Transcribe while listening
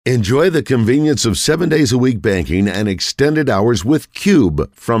Enjoy the convenience of 7 days a week banking and extended hours with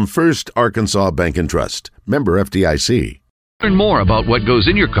Cube from First Arkansas Bank and Trust. Member FDIC. Learn more about what goes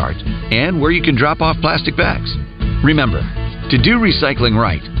in your cart and where you can drop off plastic bags. Remember, to do recycling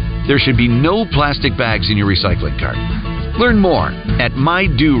right, there should be no plastic bags in your recycling cart. Learn more at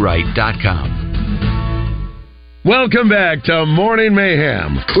mydoright.com. Welcome back to Morning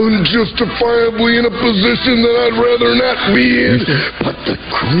Mayhem. Unjustifiably in a position that I'd rather not be in, but the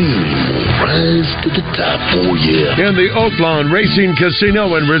cream will rise to the top for you. In the Oaklawn Racing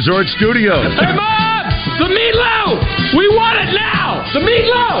Casino and Resort Studios. Hey, Mom! The meatloaf! We want it now! The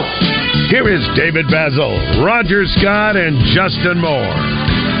meatloaf! Here is David Basil, Roger Scott, and Justin Moore.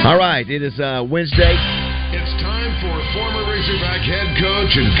 All right, it is Wednesday. It's time for former Razorback head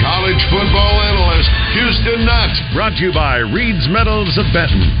coach and college football analyst, Houston Nutt. Brought to you by Reed's Metals of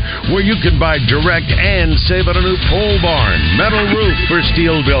Benton, where you can buy direct and save on a new pole barn, metal roof for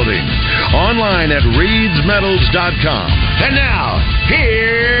steel building. Online at reedsmetals.com. And now,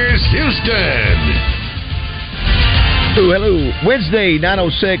 here's Houston. Ooh, hello. Wednesday,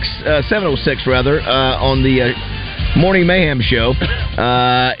 7:06 rather, on the Morning Mayhem show.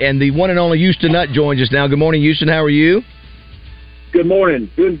 And the one and only Houston Nutt joins us now. Good morning, Houston. How are you? Good morning.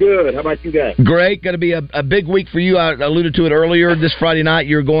 Doing good. How about you guys? Great. Going to be a big week for you. I alluded to it earlier. This Friday night,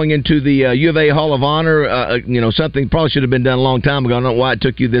 you're going into the U of A Hall of Honor. Something probably should have been done a long time ago. I don't know why it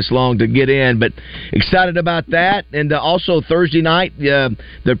took you this long to get in, but excited about that. And also Thursday night, the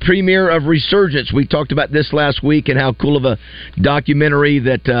premiere of Resurgence. We talked about this last week and how cool of a documentary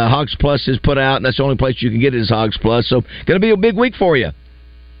that Hogs Plus has put out, and that's the only place you can get it is Hogs Plus. So going to be a big week for you.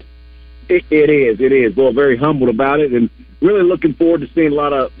 It is. Well, very humbled about it, and really looking forward to seeing a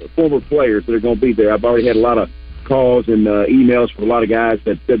lot of former players that are going to be there. I've already had a lot of calls and emails from a lot of guys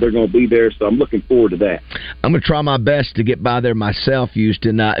that said they're going to be there, so I'm looking forward to that. I'm going to try my best to get by there myself,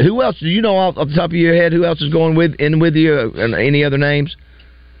 Houston. Who else, do you know off the top of your head, who else is going with you, and any other names?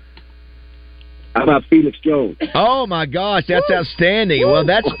 How about Felix Jones? Oh, my gosh, that's outstanding. Well,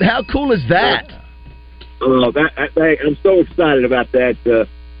 how cool is that? I'm so excited about that.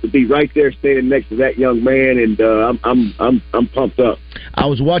 To be right there standing next to that young man, and I'm pumped up. I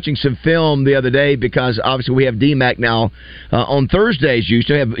was watching some film the other day because obviously we have DMAC now on Thursdays.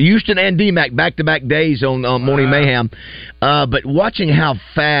 Houston, we have Houston and DMAC back-to-back days on Morning Mayhem. But watching how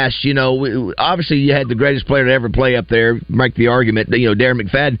fast, obviously you had the greatest player to ever play up there. Make the argument, Darren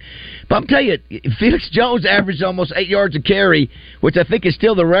McFadden. But I'm telling you, Felix Jones averaged almost 8 yards a carry, which I think is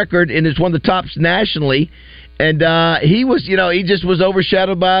still the record, and is one of the tops nationally. And he was, he just was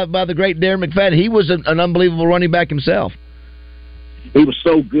overshadowed by the great Darren McFadden. He was an unbelievable running back himself. He was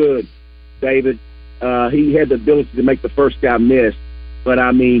so good, David. He had the ability to make the first guy miss, but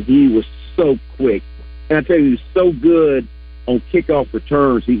he was so quick. And I tell you, he was so good on kickoff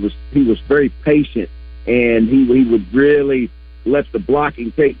returns. He was very patient, and he would really let the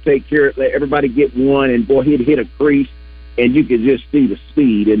blocking take care of it, let everybody get one, and boy, he'd hit a crease, and you could just see the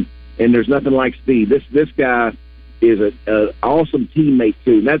speed. And there's nothing like speed. This guy is an awesome teammate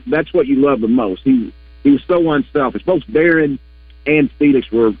too. That's what you love the most. He was so unselfish. Both Darren and Felix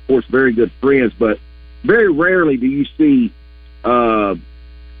were, of course, very good friends, but very rarely do you see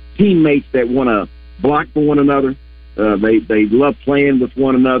teammates that want to block for one another. They love playing with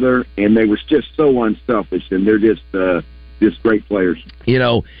one another, and they were just so unselfish, and they're just great players. He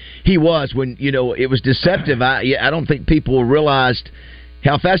was when it was deceptive. I don't think people realized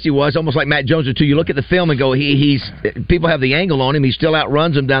how fast he was, almost like Matt Jones until you look at the film and go, he's people have the angle on him. He still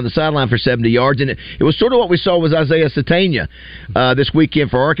outruns them down the sideline for 70 yards. And it was sort of what we saw with Isaiah Satania this weekend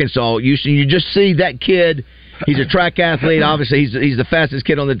for Arkansas. You just see that kid. He's a track athlete. Obviously, he's the fastest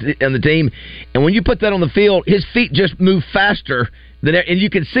kid on the team. And when you put that on the field, his feet just move faster and you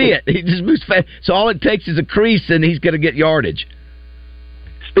can see it. He just moves fast. So all it takes is a crease, and he's going to get yardage.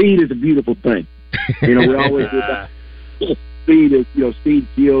 Speed is a beautiful thing. We always do that. Speed is, speed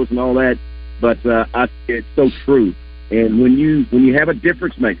kills and all that, but it's so true. And when you have a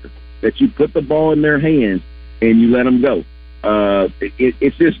difference maker, that you put the ball in their hands and you let them go,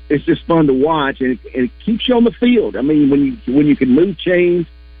 it's just fun to watch, and it keeps you on the field. When you can move chains,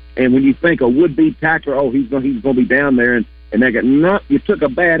 and when you think a would-be tackler, he's going to be down there, and they go, no, you took a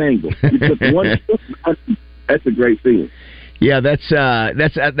bad angle. You took one. That's a great feeling. Yeah, that's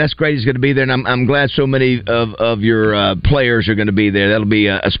great. He's going to be there, and I'm glad so many of your players are going to be there. That'll be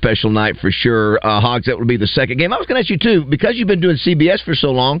a special night for sure. Hogs, that will be the second game. I was going to ask you too, because you've been doing CBS for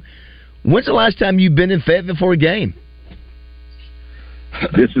so long. When's the last time you've been in Fayetteville for a game?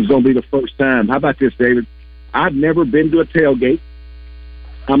 This is going to be the first time. How about this, David? I've never been to a tailgate.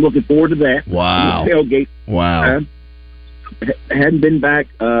 I'm looking forward to that. Wow. Tailgate. Wow. hadn't been back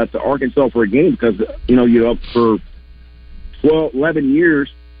to Arkansas for a game because, you're up for 11 years,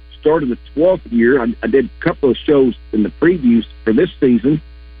 started the 12th year. I did a couple of shows in the previews for this season,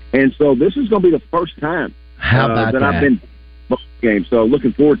 and so this is going to be the first time that I've been to a game. So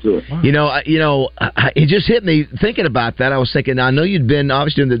looking forward to it. It just hit me thinking about that. I was thinking, I know you'd been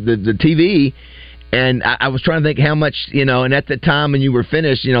obviously doing the TV. And I was trying to think how much, and at the time when you were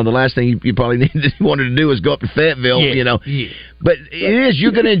finished, the last thing you probably wanted to do was go up to Fayetteville, Yeah. But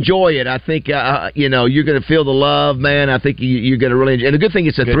you're going to enjoy it. I think, you're going to feel the love, man. I think you're going to really enjoy it. And the good thing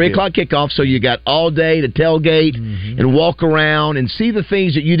is it's a 3 o'clock kickoff, so you got all day to tailgate and walk around and see the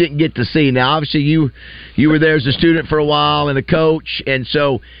things that you didn't get to see. Now, obviously, you were there as a student for a while and a coach, and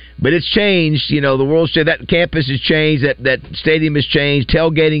so... But it's changed, the world's changed. That campus has changed, that stadium has changed,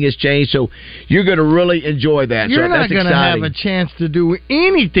 tailgating has changed, so you're going to really enjoy that. You're not going to have a chance to do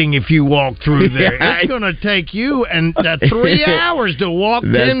anything if you walk through there. It's going to take you 3 hours to walk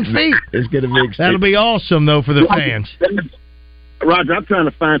 10 feet. It's going to be exciting. That'll be awesome, though, for the fans. Roger, I'm trying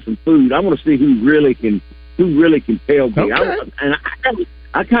to find some food. I want to see who really can tailgate. Okay.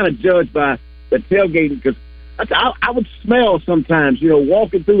 I kind of judge by the tailgating because I would smell sometimes,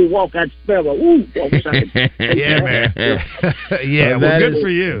 walking through the walk, I'd smell yeah, man. Yeah, well, good for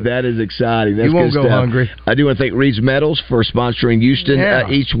you. That is exciting. That's you won't go hungry. I do want to thank Reed's Metals for sponsoring Houston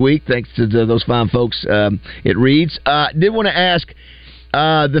each week. Thanks to those fine folks at Reed's. Did want to ask,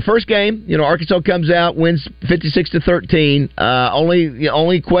 the first game, Arkansas comes out, wins 56-13.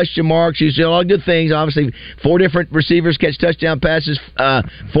 Only question marks. You see a lot of good things. Obviously, 4 different receivers catch touchdown passes.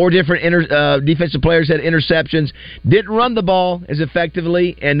 4 different defensive players had interceptions. Didn't run the ball as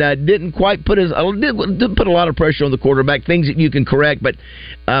effectively, and didn't quite put didn't put a lot of pressure on the quarterback. Things that you can correct. But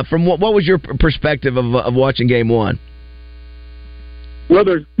from what was your perspective of watching game 1? Well,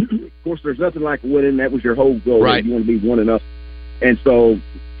 of course, there's nothing like winning. That was your whole goal. Right. You want to be 1-0. And so,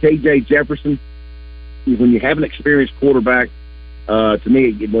 KJ Jefferson, when you have an experienced quarterback, to me,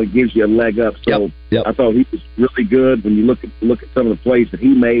 it gives you a leg up. So Yep. I thought he was really good. When you look at some of the plays that he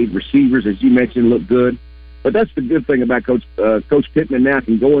made, receivers, as you mentioned, look good. But that's the good thing about Coach Pittman now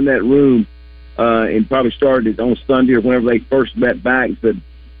can go in that room and probably started on Sunday or whenever they first met back and said,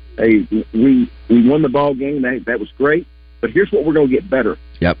 hey, we won the ball game. That was great. But here's what we're going to get better.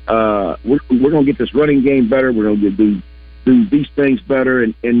 Yep. We're going to get this running game better. We're going to do these things better,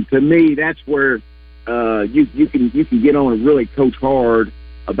 and to me, that's where you can get on and really coach hard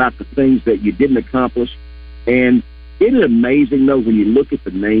about the things that you didn't accomplish. And isn't it amazing though when you look at the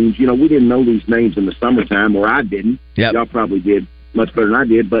names? We didn't know these names in the summertime, or I didn't. Yep. Y'all probably did much better than I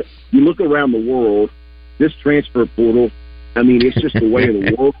did. But you look around the world, this transfer portal. I mean, it's just the way of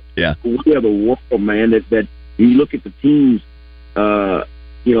the world. Yeah, the way of the world, man. That you look at the teams.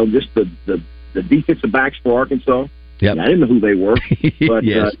 Just the defensive backs for Arkansas. Yep. I didn't know who they were, but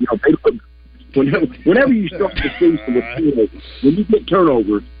yes. Whenever you start the season with turnovers, when you get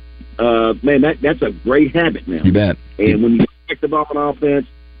turnovers, man, that's a great habit now. You bet. And when you take the ball on offense,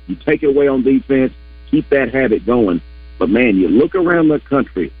 you take it away on defense, keep that habit going. But man, you look around the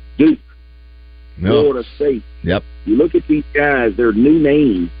country, Duke, Florida State. Yep. You look at these guys; they're new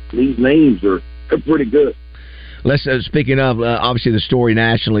names. These names are pretty good. Let's speaking of, obviously the story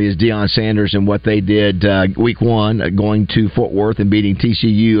nationally is Deion Sanders and what they did week 1, going to Fort Worth and beating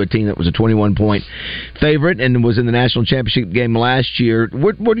TCU, a team that was a 21-point favorite and was in the national championship game last year.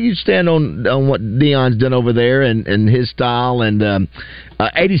 Where do you stand on what Deion's done over there and his style and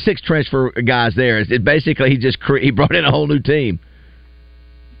 86 transfer guys there? It basically he brought in a whole new team.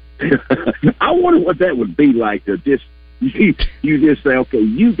 I wonder what that would be like to just. You just say, okay,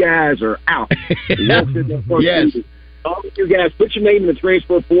 you guys are out. Yes. All you guys, put your name in the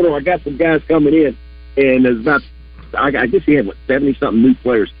transfer portal. I got some guys coming in, and there's about, I guess he had 70-something new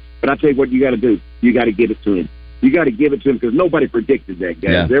players. But I tell you what, you got to do. You got to give it to him. You got to give it to him because nobody predicted that,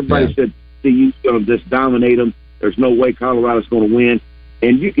 guys. Yeah. Everybody said CU's going to just dominate them. There's no way Colorado's going to win,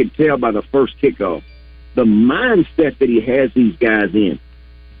 and you can tell by the first kickoff the mindset that he has these guys in.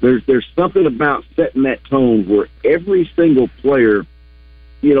 There's something about setting that tone where every single player,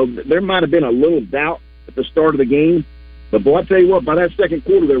 there might have been a little doubt at the start of the game, but boy, I tell you what, by that second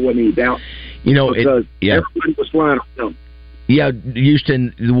quarter there wasn't any doubt. Because everybody was flying around. Yeah,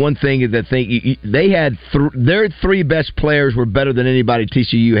 Houston. The one thing they had their 3 best players were better than anybody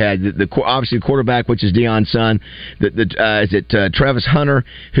TCU had. Obviously the quarterback, which is Deion's son. Travis Hunter,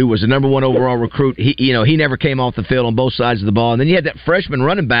 who was the number 1 overall recruit. He never came off the field on both sides of the ball. And then you had that freshman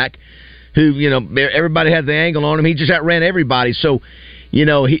running back, who everybody had the angle on him. He just outran everybody. So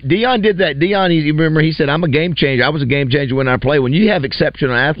Deion did that. Deion, you remember, he said, I'm a game changer. I was a game changer when I play. When you have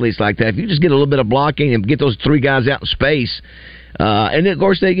exceptional athletes like that, if you just get a little bit of blocking and get those three guys out in space, and then, of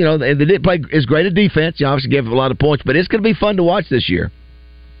course, they did play as great a defense. You obviously gave a lot of points, but it's going to be fun to watch this year.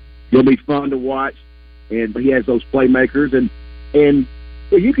 It'll be fun to watch, and he has those playmakers, and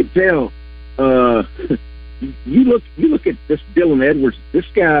you can tell. You look at this Dylan Edwards. This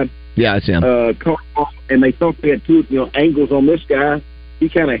guy. Yeah, it's him. And they thought they had two angles on this guy. He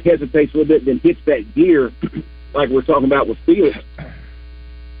kind of hesitates a little bit, then hits that gear, like we're talking about with Fields.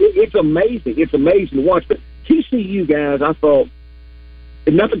 It's amazing. It's amazing to watch. But TCU guys, I thought,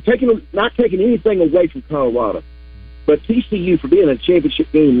 not taking anything away from Colorado, but TCU for being a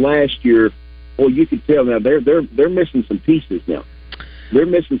championship game last year, well, you could tell now they're missing some pieces now. They're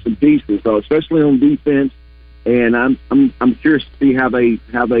missing some pieces, especially on defense. And I'm curious to see how they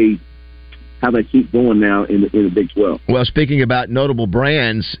keep going now in the Big 12. Well, speaking about notable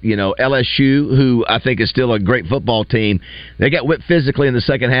brands, LSU, who I think is still a great football team, they got whipped physically in the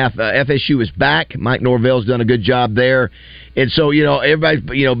second half. FSU is back. Mike Norvell's done a good job there, and so everybody's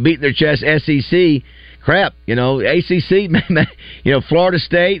beating their chest. SEC. Crap, ACC, man, Florida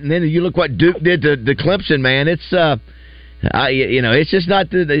State, and then you look what Duke did to Clemson, man. It's it's just not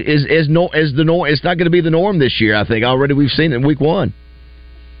it's not going to be the norm this year. I think already we've seen it in week 1.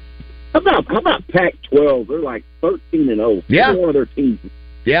 How about Pac-12? They're like 13-0. Yeah, one of their teams.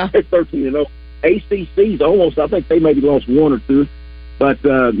 Yeah, they're 13-0. ACC's almost. I think they maybe lost one or two, but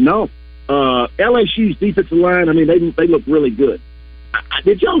no. LSU's defensive line. I mean, they look really good.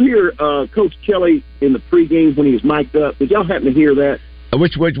 Did y'all hear Coach Kelly in the pregame when he was mic'd up? Did y'all happen to hear that?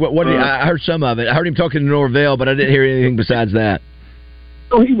 What I heard some of it. I heard him talking to Norvell, but I didn't hear anything besides that.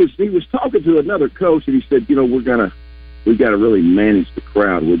 Oh, he was talking to another coach, and he said, we've got to really manage the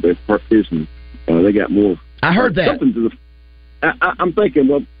crowd with their partisans. They got more. I heard that. I'm thinking,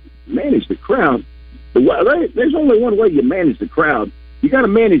 well, manage the crowd. There's only one way you manage the crowd. You got to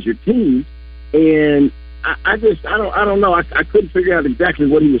manage your team, and I don't know. I couldn't figure out exactly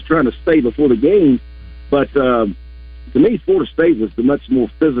what he was trying to say before the game, but. To me, Florida State was the much more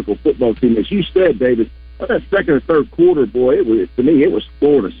physical football team. As you said, David, that second or third quarter, boy, to me, it was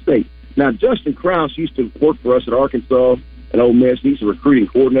Florida State. Now, Justin Krause used to work for us at Arkansas and Ole Miss. He's a recruiting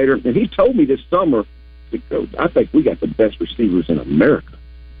coordinator, and he told me this summer, Coach, I think we got the best receivers in America.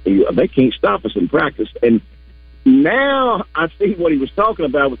 They can't stop us in practice. And now I see what he was talking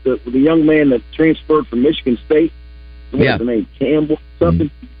about with the young man that transferred from Michigan State. What was the name? Campbell something?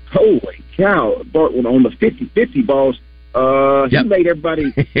 Mm-hmm. Holy cow, Bartlett on the 50-50 balls, he made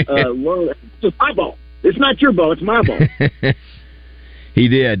everybody learn. It's my ball. It's not your ball. It's my ball. He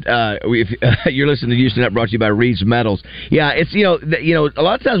did. You're listening to Houston Up, brought to you by Reed's Metals. Yeah, it's a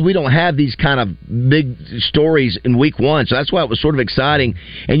lot of times we don't have these kind of big stories in week 1, so that's why it was sort of exciting.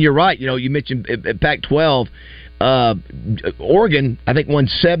 And you're right. You mentioned at Pac-12, Oregon, I think won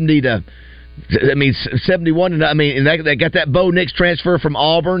 70-71. And they got that Bo Nix transfer from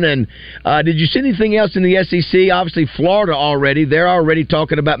Auburn. And did you see anything else in the SEC? Obviously, Florida already. They're already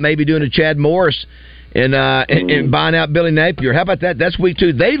talking about maybe doing a Chad Morris and buying out Billy Napier. How about that? That's week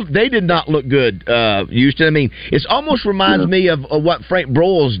 2. They did not look good, Houston. I mean, it almost reminds me of what Frank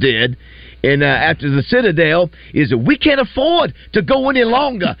Broyles did. And after the Citadel, is that we can't afford to go any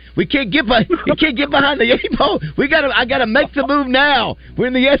longer. We can't get behind the 8 ball. I got to make the move now. We're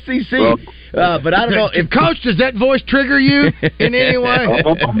in the SEC, but I don't know if Coach, does that voice trigger you in any way?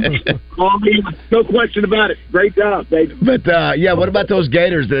 No question about it. Great job, baby. But what about those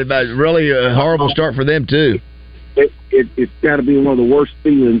Gators? Really a horrible start for them too. It's got to be one of the worst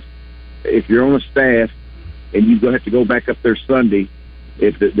feelings if you're on a staff and you have to go back up there Sunday.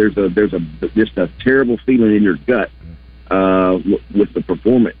 If there's just a terrible feeling in your gut with the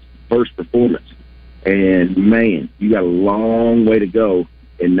first performance, and man, you got a long way to go.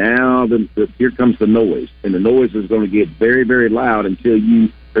 And now here comes the noise, and the noise is going to get very, very loud until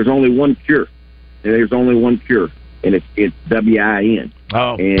there's only one cure, and it's WIN.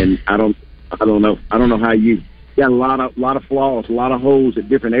 Oh, and I don't know how you got a lot of flaws, a lot of holes at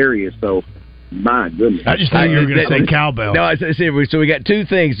different areas, so. My goodness! I just thought you were going to say cowbell. No, so we got 2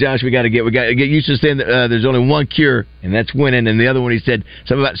 things, Josh. We got to get used to saying that there's only one cure, and that's winning. And the other one, he said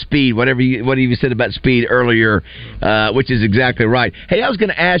something about speed. What you said about speed earlier, which is exactly right. Hey, I was going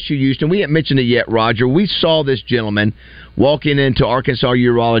to ask you, Houston. We haven't mentioned it yet, Roger. We saw this gentleman walking into Arkansas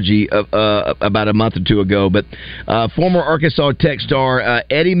Urology about a month or 2 ago. But former Arkansas Tech star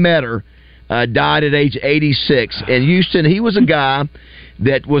Eddie Metter died at age 86. And Houston, he was a guy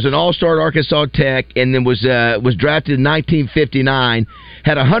that was an all-star at Arkansas Tech and then was drafted in 1959,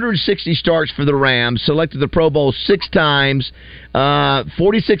 had 160 starts for the Rams, selected the Pro Bowl 6 times,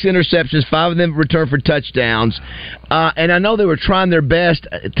 46 interceptions, 5 of them returned for touchdowns. And I know they were trying their best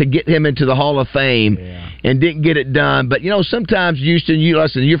to get him into the Hall of Fame and didn't get it done. But, sometimes, Houston,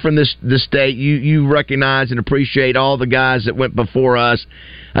 you're from this state, you recognize and appreciate all the guys that went before us.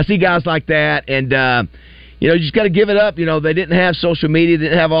 I see guys like that, and you just got to give it up. They didn't have social media,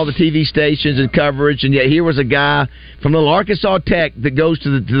 didn't have all the TV stations and coverage, and yet here was a guy from little Arkansas Tech that goes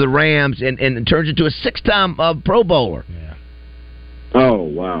to the Rams and turns into a 6-time Pro Bowler. Yeah. Oh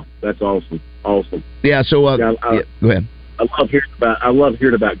wow, that's awesome! Awesome. Yeah. So go ahead. I love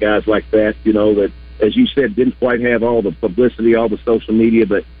hearing about guys like that. That, as you said, didn't quite have all the publicity, all the social media,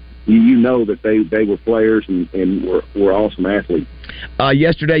 but that they were players and were awesome athletes.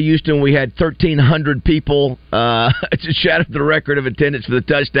 Yesterday, Houston, we had 1,300 people to shatter the record of attendance for the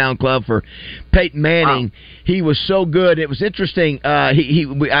Touchdown Club for Peyton Manning. Wow. He was so good. It was interesting.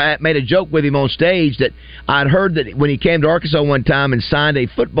 I made a joke with him on stage that I'd heard that when he came to Arkansas one time and signed a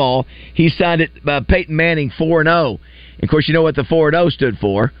football, he signed it Peyton Manning 4-0. And of course, you know what the 4-0 stood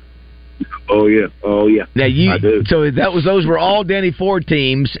for. Oh yeah. Now I do. So those were all Danny Ford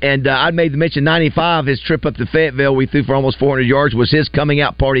teams, and I made the mention 95. His trip up to Fayetteville, we threw for almost 400 yards, was his coming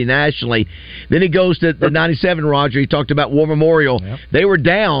out party nationally. Then he goes to the 97. Roger, he talked about War Memorial. Yep. They were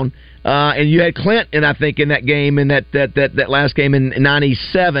down, and you had Clinton, I think, in that game, in that last game in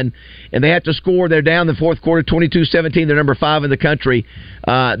 97, and they had to score. They're down the fourth quarter, 22-17. They're number 5 in the country.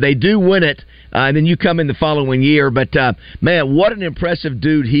 They do win it. And then you come in the following year. But, man, what an impressive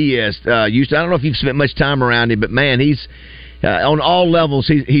dude he is. Houston, I don't know if you've spent much time around him, but, man, he's on all levels,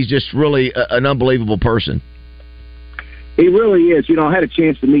 he's just really an unbelievable person. He really is. I had a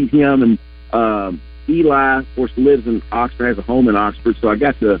chance to meet him, and Eli, of course, lives in Oxford, has a home in Oxford, so I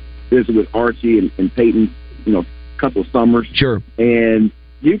got to visit with Archie and Peyton, a couple of summers. Sure. And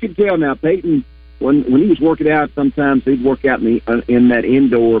you can tell now, Peyton, when he was working out, sometimes he'd work out in that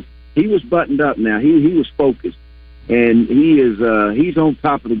indoor. He was buttoned up now. He was focused, and he's on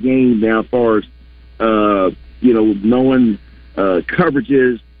top of the game now as far as knowing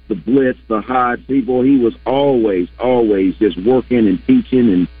coverages, the blitz, the hots. He was always just working and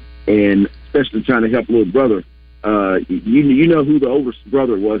teaching and especially trying to help little brother. You know who the oldest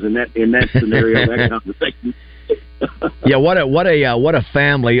brother was in that scenario, that conversation. Yeah, what a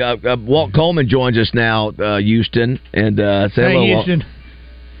family. Walt Coleman joins us now, Houston, and say hello, Houston.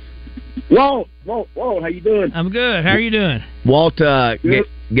 Walt, how you doing? I'm good. How are you doing? Walt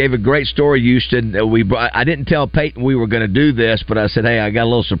gave a great story, Houston. I didn't tell Peyton we were going to do this, but I said, hey, I got a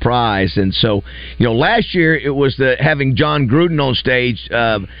little surprise. And so, last year it was having John Gruden on stage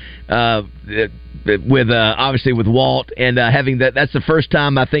with obviously with Walt, and having that's the first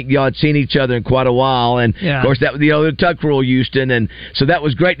time I think y'all had seen each other in quite a while. And of course that the Tuck Rule, Houston, and so that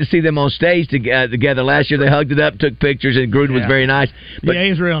was great to see them on stage together last year. They hugged it up, took pictures, and Gruden was very nice. But, he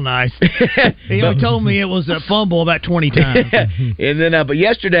was real nice. He told me it was a fumble about 20 times. And then, but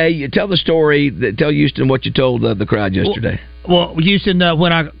yesterday, you tell the story. Tell Houston what you told the crowd yesterday. Well, Houston,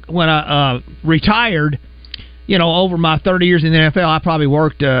 when I retired. Over my 30 years in the NFL, I probably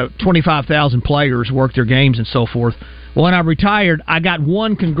worked 25,000 players, worked their games and so forth. When I retired, I got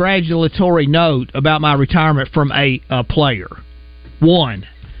one congratulatory note about my retirement from a player. One.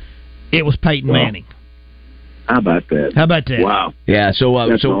 It was Peyton Manning. How about that? Wow. Yeah. So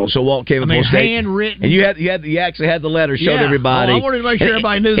Walt came up on stage, handwritten, and you actually had the letter, showed everybody. I wanted to make sure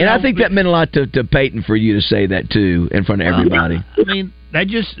everybody knew. And I think that meant a lot to Peyton for you to say that too in front of everybody. I mean, that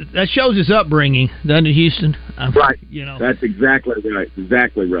shows his upbringing, doesn't it, Houston? Right. That's exactly right.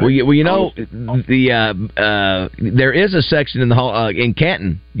 Exactly right. Well, there is a section in the hall in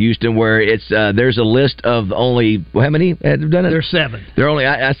Canton, Houston, where it's there's a list of only how many have done it? There's 7. There are only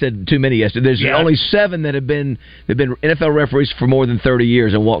I said too many yesterday. There's only 7 that have been NFL referees for more than 30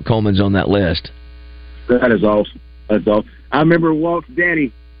 years, and Walt Coleman's on that list. That is awesome. That's awesome. I remember Walt's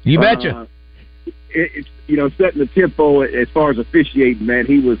daddy. You betcha. It's setting the tempo as far as officiating, man.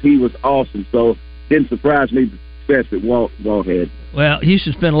 He was awesome. So didn't surprise me the success that Walt had. Well,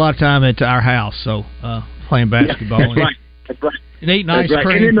 Houston spent a lot of time at our house, so playing basketball. Yeah, that's right. And eating ice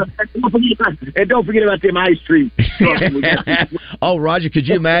cream. And don't forget about them ice cream. Oh, Roger, could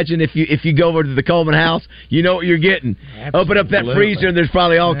you imagine if you go over to the Coleman house, you know what you're getting? Absolutely. Open up that freezer, and there's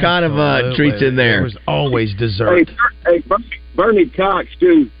probably all kind of treats in there. There's always dessert. Hey, Bernie Cox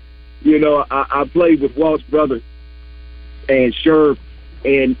too. I played with Walt's brother and Sherb,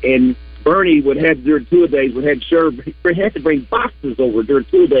 and Bernie would have during 2 days Sherb had to bring boxes over during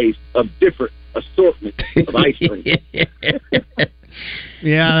 2 days of different assortment of ice cream.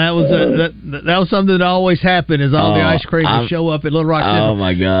 Yeah, that was something that always happened. Is all the ice cream would show up at Little Rock. Oh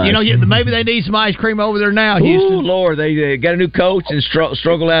my God! Maybe they need some ice cream over there now, Houston. Ooh, Lord, they got a new coach and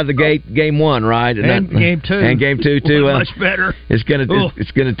struggled out of the gate. Game 1, right? And game 2. And game 2 too. Much better. It's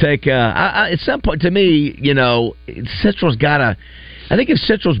gonna take. At some point, to me, Central's gotta. I think if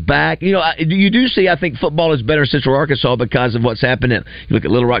Central's back, you do see. I think football is better in Central Arkansas because of what's happening. You look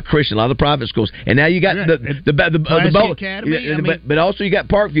at Little Rock Christian, a lot of the private schools, and now you got the Academy. But also you got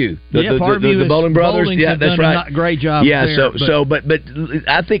Parkview, the Bowling Brothers. Yeah, that's right. A great job. Yeah, there, but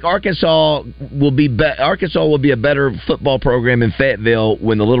I think Arkansas will be a better football program in Fayetteville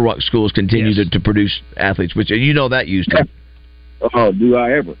when the Little Rock schools continue to produce athletes. Which that Houston. Oh, do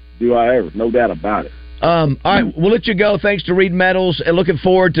I ever? No doubt about it. All right, we'll let you go. Thanks to Reed Metals, and looking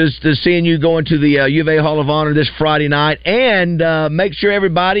forward to seeing you going to the U of A Hall of Honor this Friday night. And make sure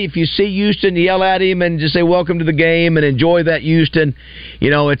everybody, if you see Houston, yell at him and just say welcome to the game and enjoy that Houston.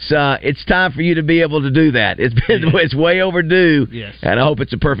 It's time for you to be able to do that. It's way overdue. Yes. And I hope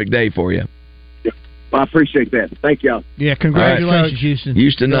it's a perfect day for you. Well, I appreciate that. Thank y'all. Yeah, congratulations, Houston.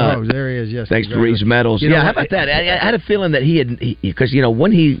 Houston, there he is. Yes, thanks to Reed Metals. How about that? I had a feeling that because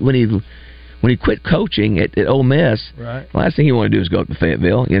when he quit coaching at Ole Miss, right. The last thing you want to do is go up to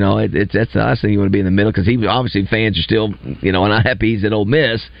Fayetteville. That's the last thing you want to be in the middle because obviously fans are still, not happy he's at Ole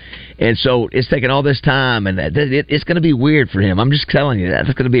Miss. And so it's taken all this time, and it's going to be weird for him. I'm just telling you that.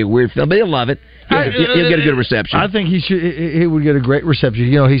 It's going to be a weird film, but he'll love it. He'll get a good reception. I think he would get a great reception.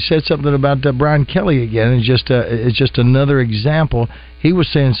 He said something about Brian Kelly again. It's just another example. He was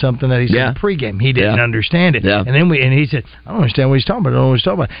saying something that he said pregame. He didn't understand it. Yeah. And then he said, I don't understand what he's talking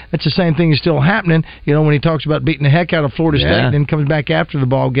about. That's the same thing is still happening. When he talks about beating the heck out of Florida State and then comes back after the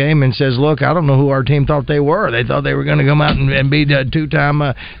ball game and says, look, I don't know who our team thought they were. They thought they were going to come out and beat a two-time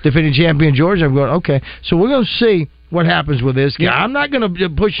defending champion Georgia. I'm going, okay. So we're going to see what happens with this guy. Yeah. I'm not going to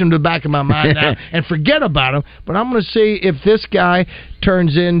push him to the back of my mind now and forget about him, but I'm going to see if this guy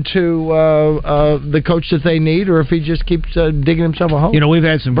turns into the coach that they need or if he just keeps digging himself a hole. We've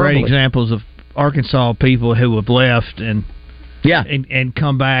had some great examples of Arkansas people who have left and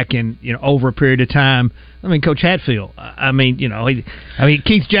come back and over a period of time. I mean, Coach Hatfield.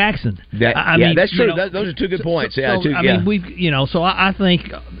 Keith Jackson. That's true. Those are two good points. I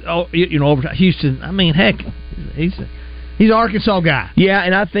think over Houston. I mean, heck, he's an Arkansas guy. Yeah,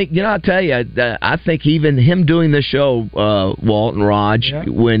 and I think I'll tell you, I think even him doing this show, Walt and Raj,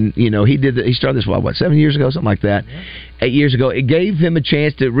 when he started this 7 years ago, something like that. 8 years ago, it gave him a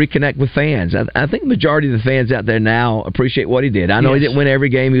chance to reconnect with fans. I think the majority of the fans out there now appreciate what he did. I know he didn't win every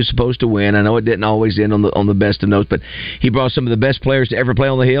game he was supposed to win. I know it didn't always end on the best of notes, but he brought some of the best players to ever play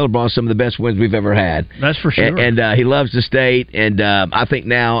on the Hill, brought some of the best wins we've ever had. That's for sure. And he loves the state, and I think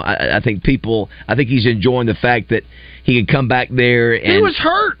now, I think he's enjoying the fact that he can come back there. And he was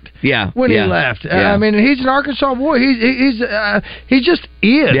hurt. When he left. Yeah. He's an Arkansas boy. He just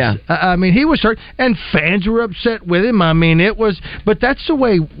is. Yeah. He was hurt, and fans were upset with him. But that's the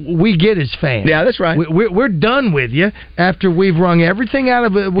way we get as fans. Yeah, that's right. We're done with you after we've wrung everything out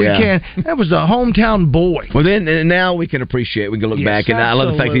of it we can. That was a hometown boy. Well, then now we can appreciate. We can look back, and I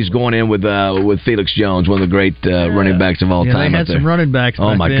love the fact he's going in with Felix Jones, one of the great running backs of all time. They had some running backs.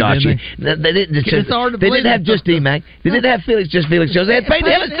 Oh my gosh! They didn't have just D-Mac. They didn't have Felix Jones. They had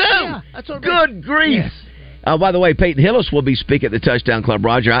Peyton Hillis too. Yeah, that's what Good grief! Yes. By the way, Peyton Hillis will be speaking at the Touchdown Club,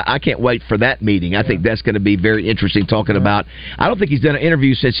 Roger. I can't wait for that meeting. I think that's going to be very interesting, talking about... I don't think he's done an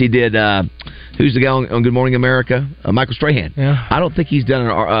interview since he did... who's the guy on Good Morning America? Michael Strahan. Yeah. I don't think he's done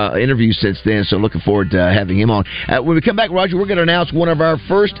an interview since then, so looking forward to having him on. When we come back, Roger, we're going to announce one of our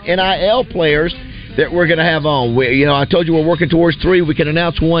first NIL players that we're going to have on. I told you we're working towards 3. We can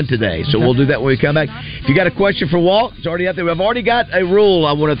announce 1 today, so we'll do that when we come back. If you got a question for Walt, it's already out there. I've already got a rule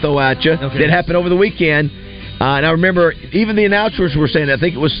I want to throw at you that happened over the weekend. And I remember even the announcers were saying, I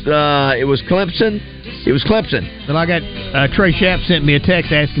think it was Clemson. It was Clemson. Well, I got Trey Schapp sent me a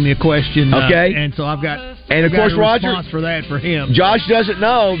text asking me a question. Okay. And so I've got of course, a Roger, response for that for him. Josh doesn't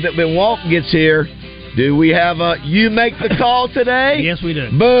know that when Walt gets here, do we have you make the call today? Yes, we do.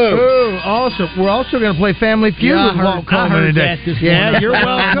 Boom. Ooh, awesome. We're also going to play Family Feud with Walt Coleman today. You're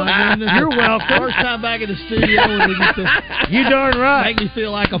welcome. You're welcome. First time back in the studio. You darn right. Make me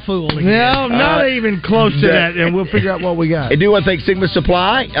feel like a fool again. No, not even close to that, and we'll figure out what we got. I do want to thank Sigma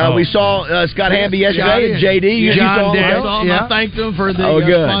Supply. We saw Scott Hamby yesterday, and JD. I thanked them for the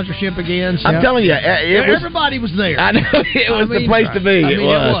sponsorship again. So. I'm telling you, everybody was there. I know it was the place to be. It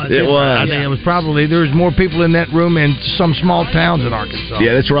was. I think it was probably there's more people in that room in some small towns in Arkansas.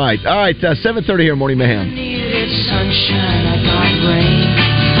 Yeah, that's right. All right, 7:30 here, Morning Mayhem. Sunshine, I got rain.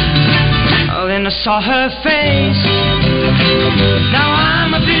 Oh, then I saw her face. Now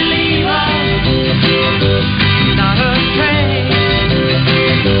I'm a believer, not afraid.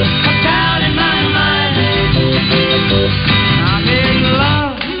 A doubt in my mind, I'm in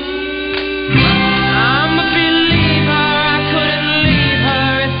love. I'm a believer, I couldn't leave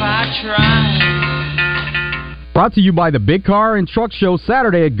her if I tried. Brought to you by the Big Car and Truck Show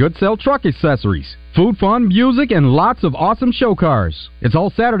Saturday at Good Sell Truck Accessories. Food, fun, music, and lots of awesome show cars. It's all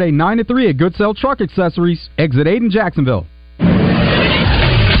Saturday 9 to 3 at Good Sell Truck Accessories, Exit 8 in Jacksonville.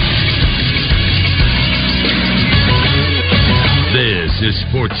 This is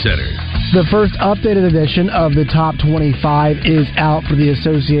Sports Center. The first updated edition of the Top 25 is out for the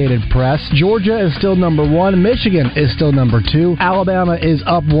Associated Press. Georgia is still number 1. Michigan is still number 2. Alabama is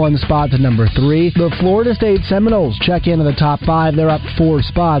up 1 spot to number 3. The Florida State Seminoles check into the top 5. They're up 4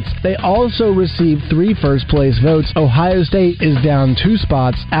 spots. They also received 3 first-place votes. Ohio State is down 2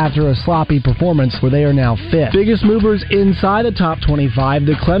 spots after a sloppy performance where they are now 5th. Biggest movers inside the Top 25,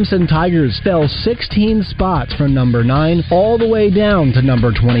 the Clemson Tigers fell 16 spots from number 9 all the way down to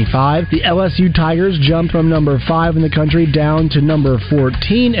number 25. The LSU Tigers jumped from number 5 in the country down to number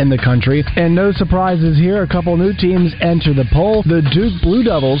 14 in the country. And no surprises here, a couple new teams enter the poll. The Duke Blue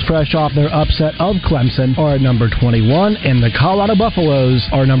Devils, fresh off their upset of Clemson, are at number 21, and the Colorado Buffaloes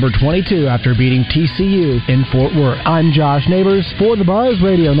are number 22 after beating TCU in Fort Worth. I'm Josh Neighbors for the Buzz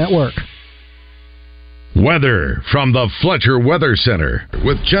Radio Network. Weather from the Fletcher Weather Center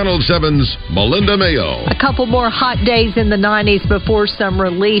with Channel 7's Melinda Mayo. A couple more hot days in the 90s before some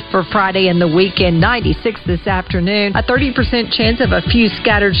relief for Friday and the weekend. 96 this afternoon. A 30% chance of a few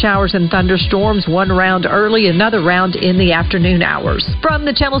scattered showers and thunderstorms. One round early, another round in the afternoon hours. From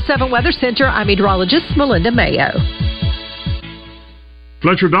the Channel 7 Weather Center, I'm meteorologist Melinda Mayo.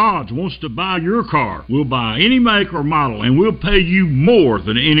 Fletcher Dodge wants to buy your car. We'll buy any make or model, and we'll pay you more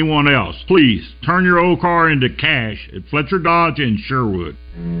than anyone else. Please, turn your old car into cash at Fletcher Dodge in Sherwood.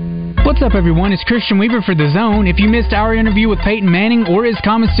 What's up, everyone? It's Christian Weaver for The Zone. If you missed our interview with Peyton Manning or his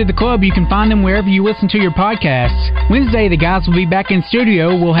comments to the club, you can find them wherever you listen to your podcasts. Wednesday, the guys will be back in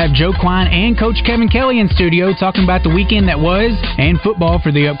studio. We'll have Joe Klein and Coach Kevin Kelly in studio talking about the weekend that was and football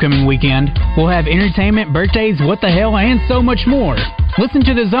for the upcoming weekend. We'll have entertainment, birthdays, what the hell, and so much more. Listen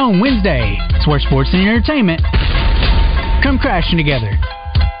to The Zone Wednesday. It's where sports and entertainment come crashing together.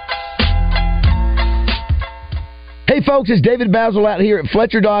 Hey folks, it's David Basil out here at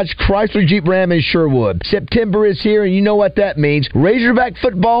Fletcher Dodge Chrysler Jeep Ram in Sherwood. September is here and you know what that means. Razorback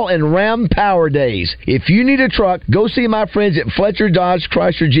football and Ram Power Days. If you need a truck, go see my friends at Fletcher Dodge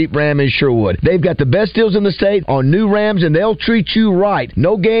Chrysler Jeep Ram in Sherwood. They've got the best deals in the state on new Rams and they'll treat you right.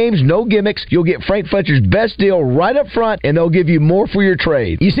 No games, no gimmicks. You'll get Frank Fletcher's best deal right up front and they'll give you more for your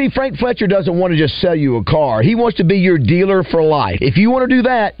trade. You see, Frank Fletcher doesn't want to just sell you a car. He wants to be your dealer for life. If you want to do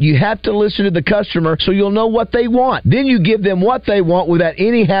that, you have to listen to the customer so you'll know what they want. Then you give them what they want without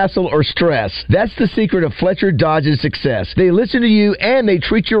any hassle or stress. That's the secret of Fletcher Dodge's success. They listen to you and they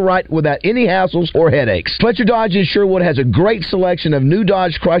treat you right without any hassles or headaches. Fletcher Dodge in Sherwood has a great selection of new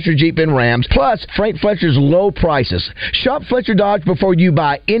Dodge, Chrysler, Jeep, and Rams, plus Frank Fletcher's low prices. Shop Fletcher Dodge before you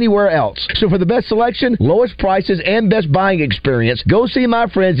buy anywhere else. So for the best selection, lowest prices, and best buying experience, go see my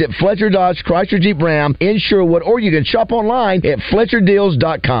friends at Fletcher Dodge, Chrysler, Jeep, Ram in Sherwood, or you can shop online at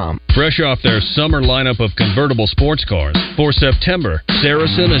FletcherDeals.com. Fresh off their summer lineup of convertible sports cars, for September,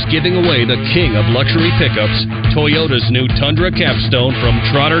 Saracen is giving away the king of luxury pickups, Toyota's new Tundra Capstone from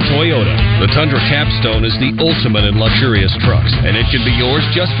Trotter Toyota. The Tundra Capstone is the ultimate in luxurious trucks, and it can be yours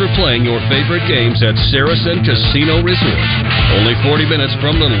just for playing your favorite games at Saracen Casino Resort. Only 40 minutes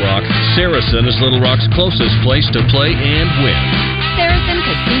from Little Rock, Saracen is Little Rock's closest place to play and win. Saracen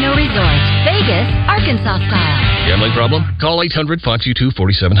Casino Resort, Vegas, Arkansas style. Gambling problem? Call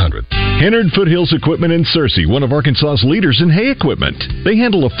 800-522-4700. Hennard Foothills Equipment in Searcy, one of Arkansas's leaders in hay equipment. They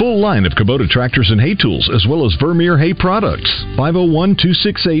handle a full line of Kubota tractors and hay tools, as well as Vermeer hay products.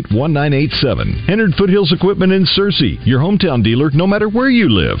 501-268-1987. Hennard Foothills Equipment in Searcy, your hometown dealer, no matter where you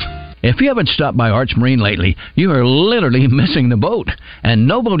live. If you haven't stopped by Arch Marine lately, you are literally missing the boat. And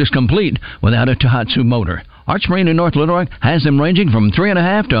no boat is complete without a Tohatsu motor. Arch Marine in North Little Rock has them ranging from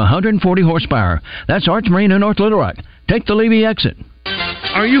 3.5 to 140 horsepower. That's Arch Marine in North Little Rock. Take the Levy exit.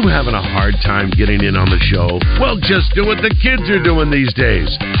 Are you having a hard time getting in on the show? Well, just do what the kids are doing these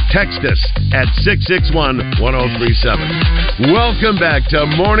days. Text us at 661-1037. Welcome back to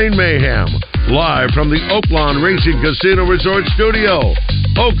Morning Mayhem, live from the Oaklawn Racing Casino Resort Studio.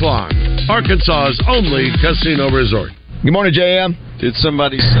 Oaklawn, Arkansas's only casino resort. Good morning, JM. Did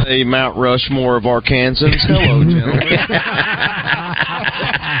somebody say Mount Rushmore of Arkansans? Hello, gentlemen.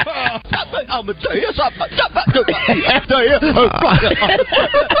 I'm going to tell you something.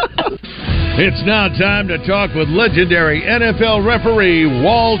 It's now time to talk with legendary NFL referee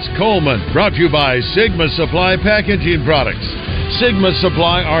Walt Coleman. Brought to you by Sigma Supply Packaging Products. Sigma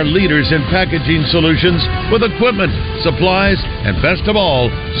Supply are leaders in packaging solutions with equipment, supplies, and best of all,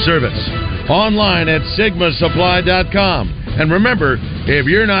 service. Online at sigmasupply.com. And remember, if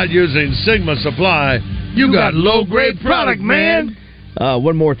you're not using Sigma Supply, you got low-grade product, man.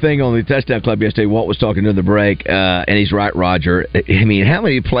 One more thing on the Touchdown Club yesterday. Walt was talking during the break, and he's right, Roger. I mean, how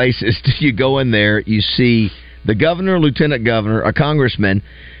many places do you go in there, you see the governor, lieutenant governor, a congressman,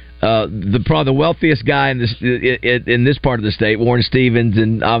 probably the wealthiest guy in this part of the state, Warren Stevens,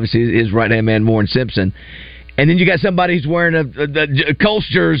 and obviously his right-hand man, Warren Simpson. And then you got somebody who's wearing a Colts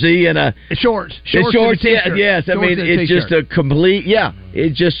jersey and a shorts. Yes. I mean, it's just a complete,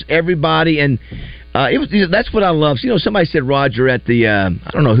 it's just everybody. And that's what I love. So, somebody said, Roger, at the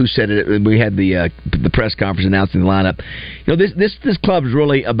I don't know who said it. We had the press conference announcing the lineup. This club is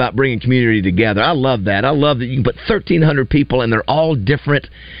really about bringing community together. I love that. I love that you can put 1,300 people and they're all different,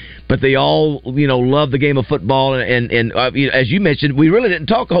 but they all love the game of football. And as you mentioned, we really didn't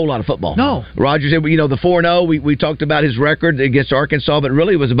talk a whole lot of football. No, Roger said the 4-0. We talked about his record against Arkansas, but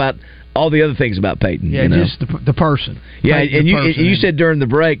really it was about all the other things about Peyton. Yeah, just the person. Yeah, and you said during the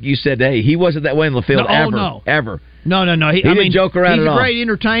break, you said, hey, he wasn't that way on the field ever. No. He didn't joke around at all. He's a great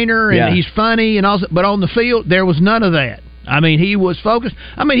entertainer, and he's funny, and all, but on the field, there was none of that. I mean, he was focused.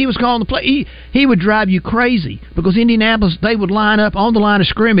 I mean, he was calling the play. He would drive you crazy because Indianapolis, they would line up on the line of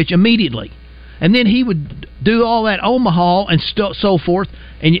scrimmage immediately. And then he would do all that Omaha and so forth,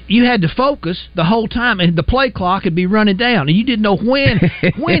 and you had to focus the whole time, and the play clock would be running down, and you didn't know when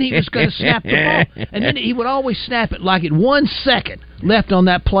he was going to snap the ball. And then he would always snap it like at 1 second left on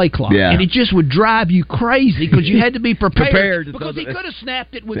that play clock, and it just would drive you crazy because you had to be prepared because he could have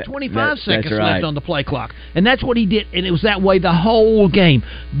snapped it with 25 seconds left on the play clock. And that's what he did, and it was that way the whole game.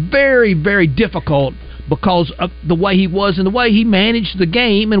 Very, very difficult because of the way he was and the way he managed the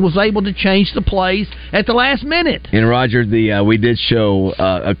game and was able to change the plays at the last minute. And Roger, we did show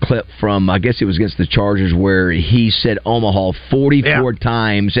a clip from, I guess it was against the Chargers, where he said Omaha 44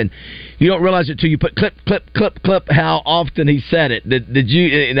 times, and you don't realize it until you put clip, how often he said it. Did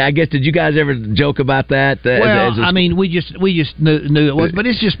you? And I guess did you guys ever joke about that? I mean, we just knew it was, but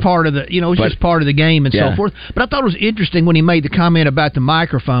it's just part of the just part of the game and so forth. But I thought it was interesting when he made the comment about the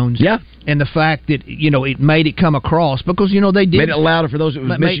microphones. Yeah. And the fact that it made it come across because they did made it louder for those that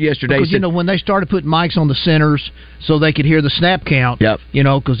was missing yesterday. Because when they started putting mics on the centers so they could hear the snap count. Yep.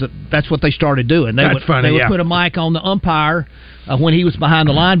 Because that's what they started doing. They would put a mic on the umpire when he was behind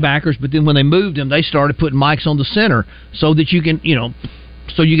the linebackers, but then when they moved him, they started putting mics on the center so that you can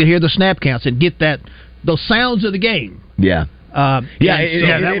so you can hear the snap counts and get those sounds of the game. Yeah. That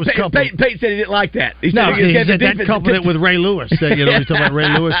was Peyton said he didn't like that. He said that coupled it with Ray Lewis. We talking about Ray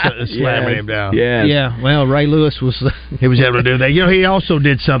Lewis slamming him down. Yeah. Well, Ray Lewis was he was able to do that. He also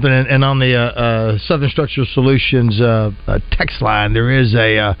did something, and on the Southern Structural Solutions text line, there is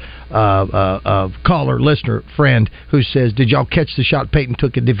a caller, listener, friend who says, "Did y'all catch the shot Peyton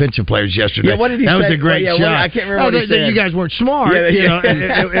took at defensive players yesterday?" Yeah, what did he say? That was a great shot. I can't remember what he said. You guys weren't smart. Yeah,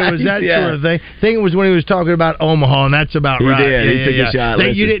 it was that sort of thing. I think it was when he was talking about Omaha, and that's about right. He took a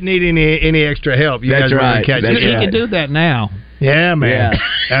shot. You didn't need any extra help. You guys were going to catch it. He can do that now. Yeah, man.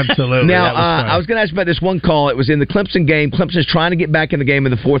 Yeah. Absolutely. Now, I was going to ask about this one call. It was in the Clemson game. Clemson's trying to get back in the game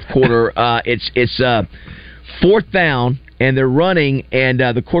in the fourth quarter. It's fourth down, and they're running, and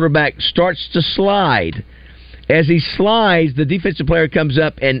the quarterback starts to slide. As he slides, the defensive player comes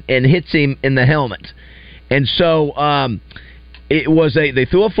up and hits him in the helmet. And so they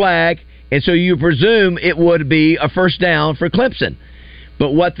threw a flag, and so you presume it would be a first down for Clemson.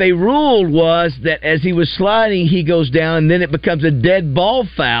 But what they ruled was that as he was sliding, he goes down, and then it becomes a dead ball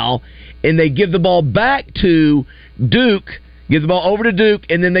foul, and they give the ball back to Duke, give the ball over to Duke,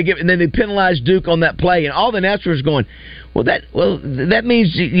 and then they penalize Duke on that play. And all the announcers are going, that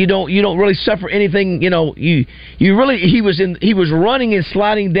means you don't really suffer anything. He was running and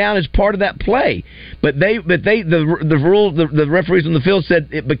sliding down as part of that play. But the referees on the field said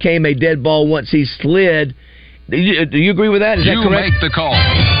it became a dead ball once he slid. Do you agree with that? Is that correct? Make the call.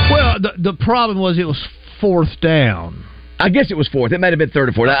 Well, the problem was it was fourth down. I guess it was fourth. It might have been third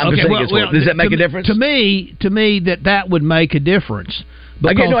or fourth. I'm just saying it's fourth. Does that make a difference? To me, that would make a difference.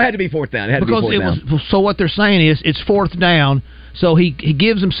 I guess it had to be fourth down. So what they're saying is it's fourth down. So he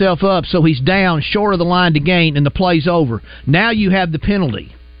gives himself up. So he's down short of the line to gain, and the play's over. Now you have the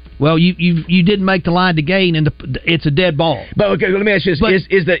penalty. Well, you didn't make the line to gain, and it's a dead ball. But okay, let me ask you this: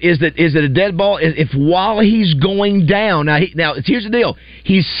 is it a dead ball? If while he's going down, now here's the deal: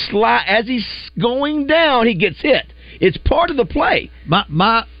 as he's going down, he gets hit. It's part of the play.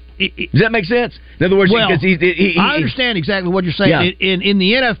 Does that make sense? In other words, because I understand exactly what you're saying. Yeah. In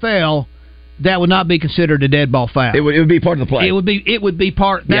the NFL, that would not be considered a dead ball foul. It would be part of the play. It would be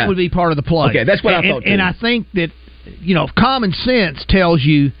part. That would be part of the play. Okay, that's what I thought too. And I think that common sense tells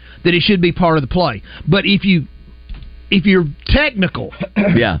you that it should be part of the play. But if you're technical,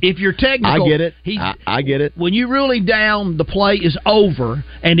 if you're technical, I get it. I get it. When you really down, the play is over,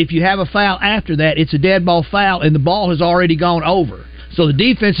 and if you have a foul after that, it's a dead ball foul, and the ball has already gone over. So the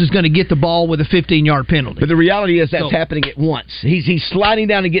defense is going to get the ball with a 15-yard penalty. But the reality is that's happening at once. He's sliding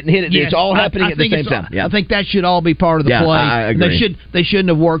down and getting hit. It's all happening at the same time. I think that should all be part of the play. I agree. They shouldn't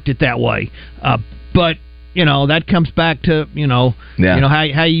have worked it that way. But that comes back to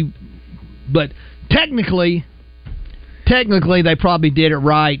how you. But technically, they probably did it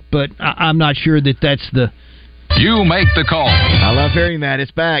right. But I'm not sure that's the. You make the call. I love hearing that.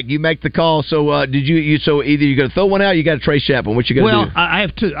 It's back. You make the call. So did you? So either you got to throw one out, or you got to Trey Chapman. What you got to do? Well, I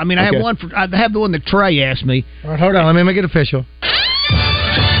have two. I mean, I have one. I have the one that Trey asked me. All right, hold on. Let me make it official.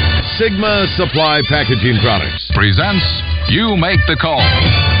 Sigma Supply Packaging Products presents You Make the Call.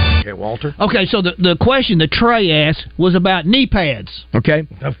 Okay, Walter. Okay, so the question that Trey asked was about knee pads. Okay.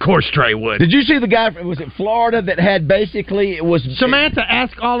 Of course Trey would. Did you see the guy, was it Florida, that had basically, it was... Samantha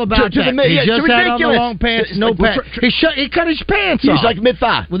asked all about that. He just had on the long pants, no pants. He cut his pants off. He's like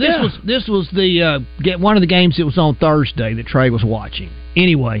mid-thigh. Well, this was the one of the games that was on Thursday that Trey was watching.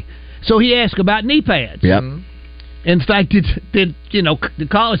 Anyway, so he asked about knee pads. Yep. In fact, did the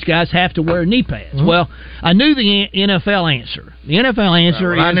college guys have to wear knee pads? Mm-hmm. Well, I knew the NFL answer. The NFL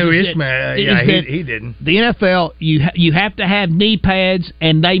answer is... I knew his man. Yeah, he didn't. The NFL, you have to have knee pads,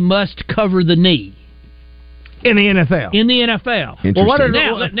 and they must cover the knee. In the NFL? In the NFL.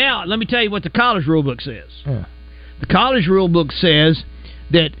 Well, now, let me tell you what the college rule book says. The college rule book says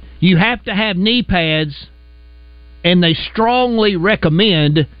that you have to have knee pads, and they strongly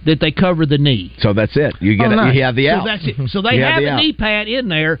recommend that they cover the knee. So that's it. You get you have the out. So that's it. So they have a knee pad in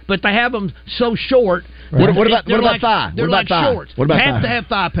there, but they have them so short. Right. What about thigh? They're like shorts. What about you have to have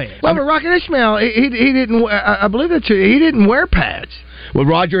thigh pads. Well, but Rocket Ishmael, he didn't. I believe that's true. He didn't wear pads. Well,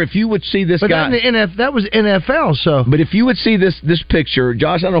 Roger, if you would see this guy, that was NFL. So, but if you would see this picture,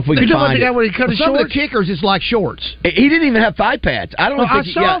 Josh, I don't know if we can find it. When he cut his some shorts? of the kickers, it's like shorts. He didn't even have thigh pads. I don't know. I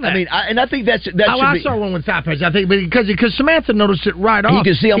saw that. I mean, I think that should be. I saw one with thigh pads. I think because Samantha noticed it right off. You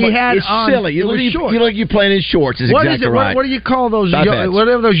can see how much it's silly. You look like you're playing in shorts. Is exactly right. What do you call those?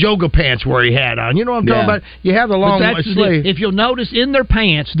 Whatever those yoga pants were he had on. You know what I'm talking about? You have the long sleeve. If you'll notice in their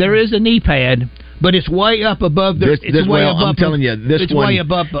pants, there is a knee pad. But it's way up above their. I'm telling you, it's way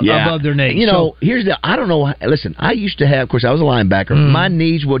above their knees. Here's the. I don't know. Listen, I used to have. Of course, I was a linebacker. My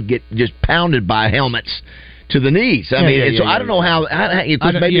knees would get just pounded by helmets to the knees. I mean, I don't know how.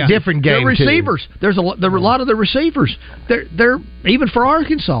 Maybe a different game. The receivers. There are a lot of the receivers. They're even for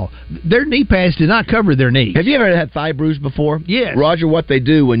Arkansas. Their knee pads do not cover their knees. Have you ever had thigh bruise before? Yes. Roger, what they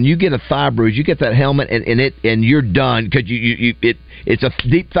do when you get a thigh bruise, you get that helmet and you're done because it's a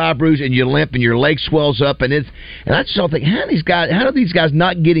deep thigh bruise and you limp and your leg swells up and I just don't think how are these guys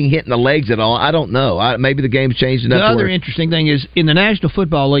not getting hit in the legs at all? I don't know. Maybe the game's changed enough. The other interesting thing is in the National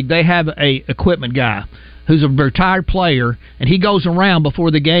Football League they have a equipment guy who's a retired player, and he goes around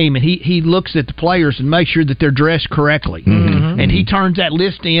before the game, and he looks at the players and makes sure that they're dressed correctly. Mm-hmm. And he turns that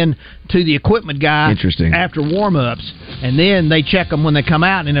list in to the equipment guy after warm-ups, and then they check them when they come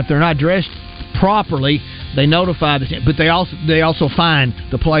out, and if they're not dressed properly, they notify the team. But they also fine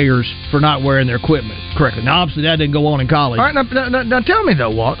the players for not wearing their equipment correctly. Now, obviously, that didn't go on in college. All right, now tell me,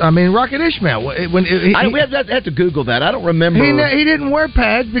 though, Walt. I mean, Rocket Ishmael, we have to Google that. I don't remember. He didn't wear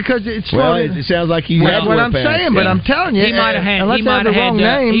pads because it's... Well, it sounds like he had what I'm pads. saying, but I'm telling you, he might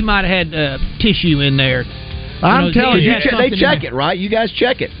have had tissue in there. I'm telling you, they check it, right? You guys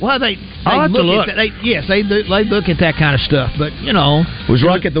check it. Well, they I'll have to look. They look at that kind of stuff, but was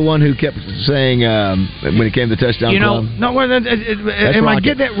Rocket the one who kept saying when it came to the touchdown club? No, am I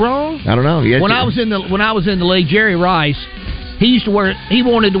getting that wrong? I don't know. When I was in the league, Jerry Rice, he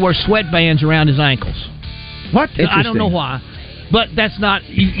wanted to wear sweatbands around his ankles. What? I don't know why. But that's not,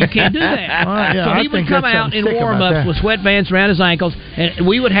 you can't do that. So he would come out in warm-ups with sweatbands around his ankles, and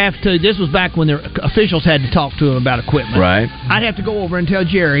we would have to, this was back when the officials had to talk to him about equipment. Right. I'd have to go over and tell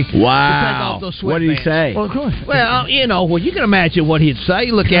Jerry to take off those sweatbands. What did he say? Well, of course. Well, you can imagine what he'd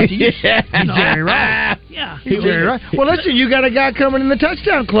say. Look at you. He's Jerry Rice. Yeah. He's Jerry Rice. Well, listen, you got a guy coming in the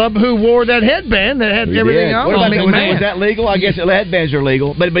touchdown club who wore that headband that had everything on. Was that legal? I guess headbands are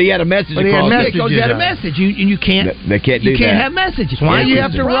legal, but he had a message across it. He had a message. You can't. They can't do that. You can't have messages. Why do you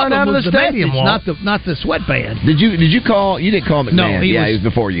have to run out of the stadium? Not the sweatband. Did you call? You didn't call McMahon. No, he was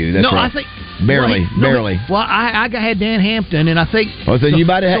before you. That's right. Barely. Well, I had Dan Hampton, and I think. Oh, so you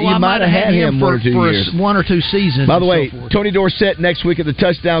might have had him for 1 or 2 seasons. By the way, Tony Dorsett next week at the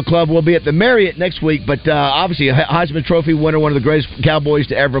Touchdown Club. We'll be at the Marriott next week, but obviously a Heisman Trophy winner, one of the greatest Cowboys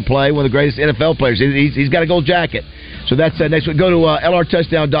to ever play, one of the greatest NFL players. He's got a gold jacket. So that's next week. Go to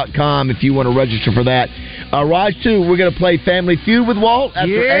lrtouchdown.com if you want to register for that. Raj, too, we're going to play Family Feud with Walt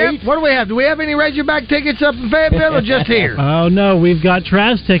after 8. What do we have? Do we have any Razorback tickets up in Fayetteville or just here? Oh, no, we've got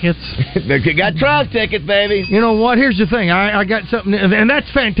Trash tickets. They got Trash tickets, baby. You know what? Here's the thing. I got something, and that's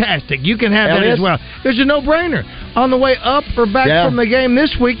fantastic. You can have that as well. There's a no-brainer. On the way up or back from the game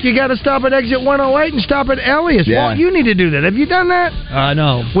this week, you got to stop at exit 108 and stop at Elias. Yeah. Walt, you need to do that. Have you done that?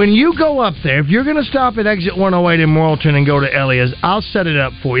 No. When you go up there, if you're going to stop at exit 108 in Morrilton and go to Elias, I'll set it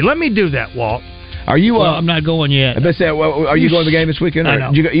up for you. Let me do that, Walt. Are you? I'm not going yet. Are you going to the game this weekend?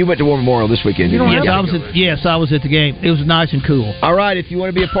 Or you went to War Memorial this weekend. Yes, I was at the game. It was nice and cool. All right, if you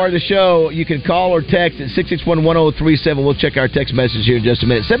want to be a part of the show, you can call or text at 661-1037. We'll check our text message here in just a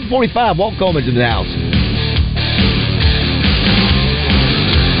minute. 7:45, Walt Coleman's in the house.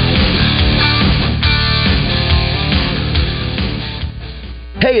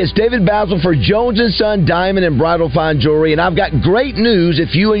 Hey, it's David Basil for Jones & Son Diamond and Bridal Fine Jewelry, and I've got great news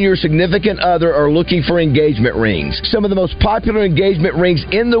if you and your significant other are looking for engagement rings. Some of the most popular engagement rings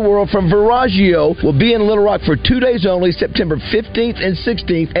in the world from Verragio will be in Little Rock for 2 days only, September 15th and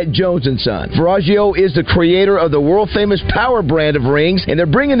 16th at Jones & Son. Verragio is the creator of the world-famous Power brand of rings, and they're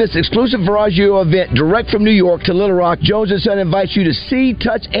bringing this exclusive Verragio event direct from New York to Little Rock. Jones & Son invites you to see,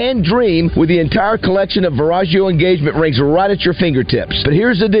 touch, and dream with the entire collection of Verragio engagement rings right at your fingertips. But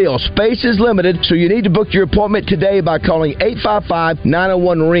here's the deal. Space is limited, so you need to book your appointment today by calling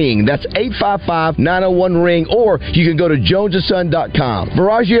 855-901-RING. That's 855-901-RING, or you can go to jonesandson.com.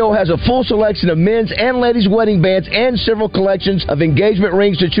 Verragio has a full selection of men's and ladies' wedding bands and several collections of engagement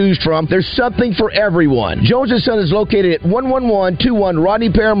rings to choose from. There's something for everyone. Jones & Son is located at 11121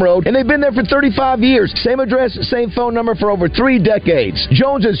 Rodney Parham Road, and they've been there for 35 years. Same address, same phone number for over 3 decades.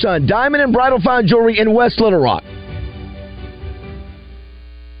 Jones & Son, Diamond and Bridal Fine Jewelry in West Little Rock.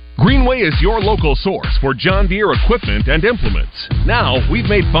 Greenway is your local source for John Deere equipment and implements. Now, we've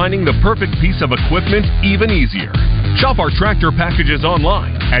made finding the perfect piece of equipment even easier. Shop our tractor packages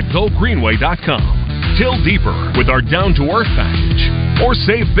online at gogreenway.com. Till deeper with our down-to-earth package. Or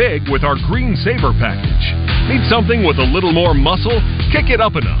save big with our Green Saver package. Need something with a little more muscle? Kick it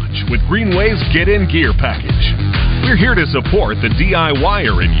up a notch with Greenway's Get In Gear package. We're here to support the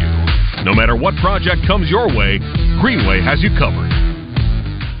DIYer in you. No matter what project comes your way, Greenway has you covered.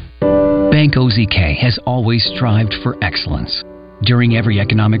 Bank OZK has always strived for excellence. During every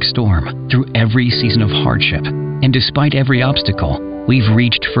economic storm, through every season of hardship, and despite every obstacle, we've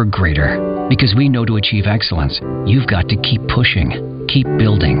reached for greater. Because we know to achieve excellence, you've got to keep pushing, keep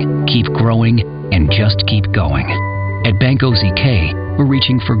building, keep growing, and just keep going. At Bank OZK, we're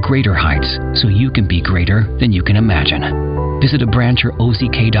reaching for greater heights so you can be greater than you can imagine. Visit a branch or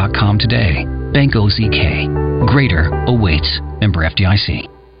OZK.com today. Bank OZK. Greater awaits. Member FDIC.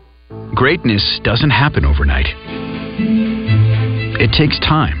 Greatness doesn't happen overnight. It takes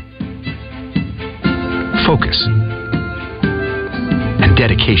time, focus, and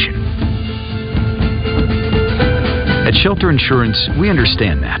dedication. At Shelter Insurance, we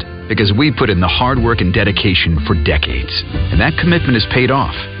understand that because we put in the hard work and dedication for decades. And that commitment is paid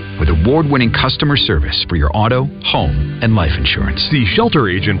off with award-winning customer service for your auto, home, and life insurance. See Shelter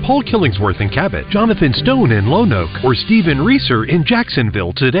Agent Paul Killingsworth in Cabot, Jonathan Stone in Lone Oak, or Stephen Reeser in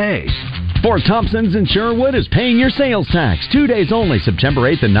Jacksonville today. Fort Thompson's in Sherwood is paying your sales tax. 2 days only, September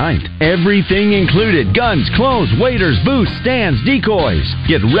 8th and 9th. Everything included. Guns, clothes, waiters, booths, stands, decoys.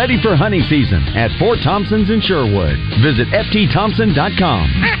 Get ready for hunting season at Fort Thompson's in Sherwood. Visit ftthompson.com.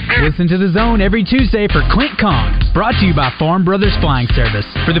 Listen to The Zone every Tuesday for Clint Kong. Brought to you by Farm Brothers Flying Service.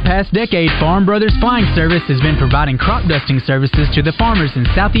 For the past decade, Farm Brothers Flying Service has been providing crop dusting services to the farmers in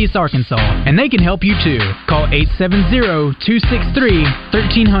southeast Arkansas. And they can help you too. Call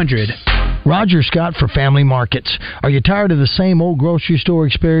 870-263-1300. Roger Scott for Family Markets. Are you tired of the same old grocery store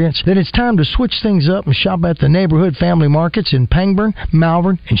experience? Then it's time to switch things up and shop at the neighborhood family markets in Pangburn,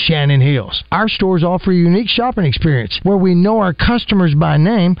 Malvern, and Shannon Hills. Our stores offer a unique shopping experience where we know our customers by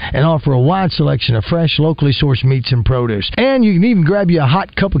name and offer a wide selection of fresh, locally sourced meats and produce. And you can even grab you a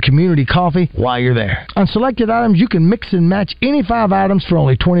hot cup of community coffee while you're there. On selected items, you can mix and match any 5 items for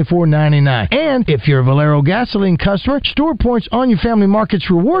only $24.99. And if you're a Valero gasoline customer, store points on your Family Markets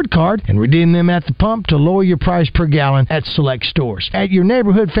reward card and redeem Redeem them at the pump to lower your price per gallon at select stores. At your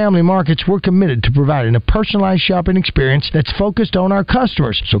neighborhood family markets, we're committed to providing a personalized shopping experience that's focused on our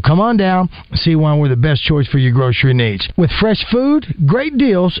customers. So come on down and see why we're the best choice for your grocery needs. With fresh food, great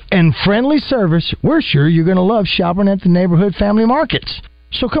deals, and friendly service, we're sure you're going to love shopping at the neighborhood family markets.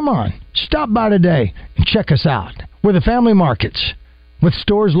 So come on, stop by today and check us out. We're the Family Markets, with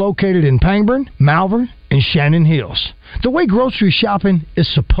stores located in Pangburn, Malvern, and Shannon Hills. The way grocery shopping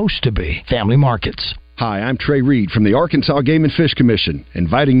is supposed to be. Family Markets. Hi, I'm Trey Reed from the Arkansas Game and Fish Commission,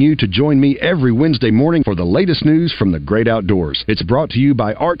 inviting you to join me every Wednesday morning for the latest news from the great outdoors. It's brought to you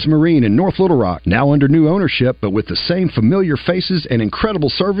by Arts Marine in North Little Rock, now under new ownership, but with the same familiar faces and incredible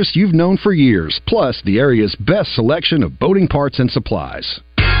service you've known for years, plus the area's best selection of boating parts and supplies.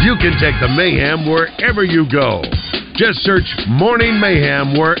 You can take the Mayhem wherever you go. Just search Morning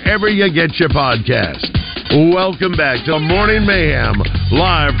Mayhem wherever you get your podcast. Welcome back to Morning Mayhem,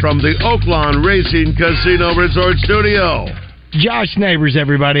 live from the Oaklawn Racing Casino Resort Studio. Josh Neighbors,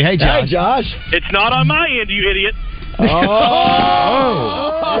 everybody. Hey, Josh. Hey, Josh. It's not on my end, you idiot.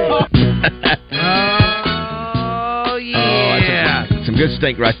 Yeah. Some good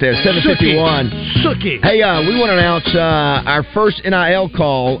stink right there. 7:51. Sookie. Hey, we want to announce our first NIL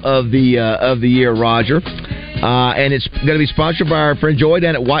call of the year, Roger. And it's going to be sponsored by our friend Joy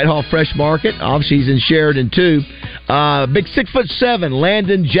down at Whitehall Fresh Market. Obviously, he's in Sheridan, too. Big 6'7",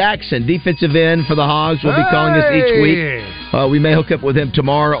 Landon Jackson, defensive end for the Hogs, will be calling us each week. We may hook up with him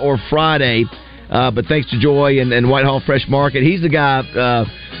tomorrow or Friday. But thanks to Joy and Whitehall Fresh Market. He's the guy,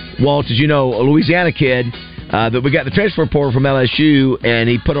 Walt, as you know, a Louisiana kid, that we got the transfer portal from LSU, and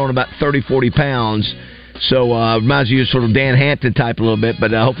he put on about 30, 40 pounds. So reminds you of sort of Dan Hampton type a little bit,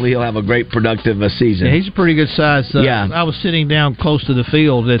 but hopefully he'll have a great productive season. Yeah, he's a pretty good size. Yeah. I was sitting down close to the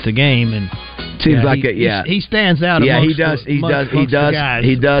field at the game, and seems like he stands out. Yeah, amongst he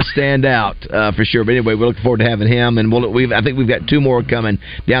the does stand out for sure. But anyway, we're looking forward to having him, and I think we've got two more coming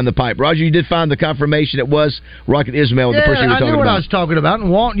down the pipe. Roger, you did find the confirmation it was Rocket Ismail, the person you were talking about. I knew what I was talking about,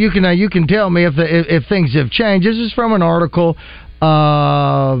 and Walt, you can tell me if things have changed. This is from an article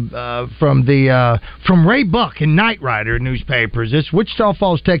from Ray Buck in Knight Rider newspapers. It's Wichita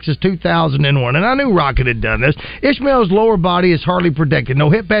Falls, Texas, 2001. And I knew Rocket had done this. Ishmael's lower body is hardly protected.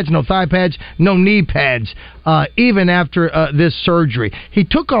 No hip pads, no thigh pads, no knee pads, even after this surgery. He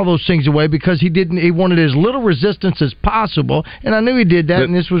took all those things away because he wanted as little resistance as possible, and I knew he did that,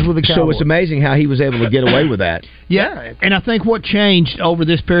 and this was with the Cowboys. So it's amazing how he was able to get away with that. Yeah, and I think what changed over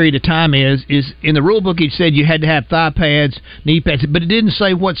this period of time is in the rule book it said you had to have thigh pads, knee pads, but it didn't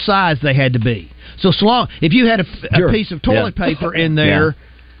say what size they had to be. So long if you had a piece of toilet paper in there.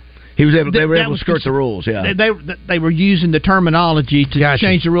 They were able to skirt the rules. Yeah, they were using the terminology to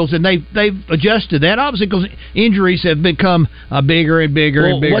change the rules, and they've adjusted that obviously because injuries have become bigger and bigger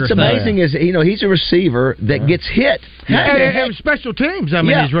and bigger. What's amazing is he's a receiver that gets hit. And special teams. I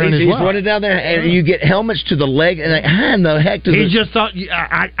mean, he's running as well. He's running down there, and you get helmets to the leg, and how in the heck does he just thought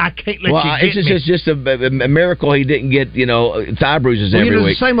I can't let you get me? It's just a miracle he didn't get thigh bruises every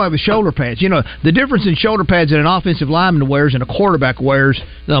week. It's the same way with shoulder pads. The difference in shoulder pads that an offensive lineman wears and a quarterback wears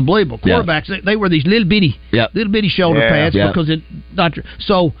is unbelievable. Quarterbacks they wear these little bitty shoulder pads because it not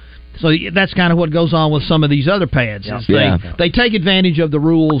so that's kind of what goes on with some of these other pads. They take advantage of the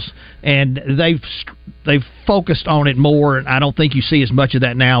rules, and they've focused on it more, and I don't think you see as much of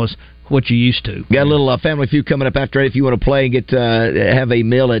that now as what you used to. Got a little Family Feud coming up after 8 if you want to play and get have a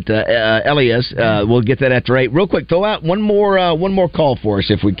meal at Elias. We'll get that after 8. Real quick, throw out one more call for us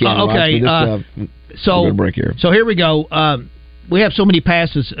if we can. Okay. So break here. So here we go. We have so many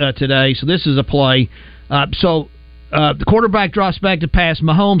passes today, so this is a play. The quarterback drops back to pass.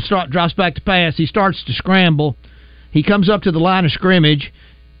 Mahomes drops back to pass. He starts to scramble. He comes up to the line of scrimmage,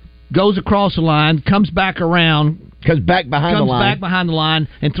 goes across the line, comes back around. Comes back behind the line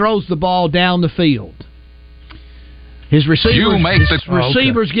and throws the ball down the field. His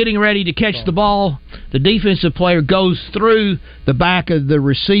receiver's getting ready to catch the ball. The defensive player goes through the back of the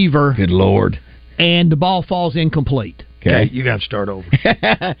receiver. Good Lord. And the ball falls incomplete. Okay, you got to start over.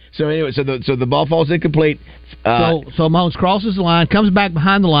 So anyway, so the ball falls incomplete. So Mahomes crosses the line, comes back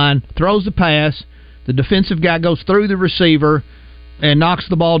behind the line, throws the pass. The defensive guy goes through the receiver and knocks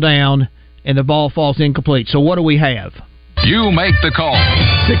the ball down, and the ball falls incomplete. So what do we have? You make the call.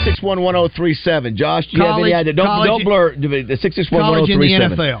 6611037. Josh, do you have any idea? Don't blur. The 6611037. College in the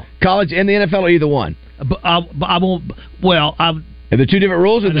NFL. College in the NFL or either one? I won't. Well, are there two different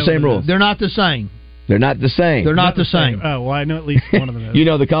rules or the same rules? They're not the same. They're not the same. They're not the same. Oh, well, I know at least one of them is. You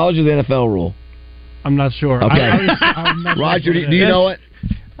know the college or the NFL rule? I'm not sure. Okay. I'm not Roger, sure do you know it?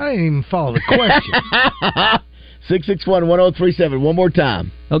 I didn't even follow the question. 6611037. One more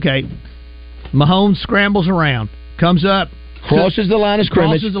time. Okay. Mahomes scrambles around, comes up, crosses the line of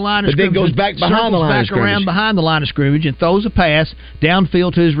scrimmage, but then goes back behind the line of scrimmage. Around behind the line of scrimmage and throws a pass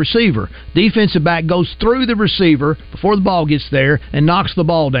downfield to his receiver. Defensive back goes through the receiver before the ball gets there and knocks the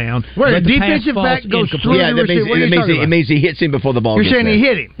ball down. Wait, the defensive back goes through the receiver? It means he hits him before the ball You're gets there. saying he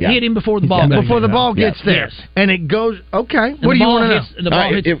hit him? Yeah. Hit him before the ball gets there. Yes. And it goes, okay. And what do you want to know? The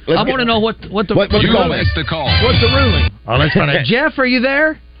ball hits. I want to know what the call is. What's the ruling? Oh, let's find out. Jeff, are you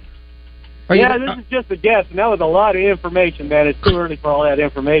there? This is just a guess, and that was a lot of information, man. It's too early for all that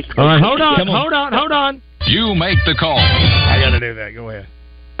information. All right, hold on. You make the call. I got to do that. Go ahead.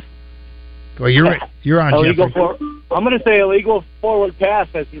 Well, you're on, Jeff. I'm going to say illegal forward pass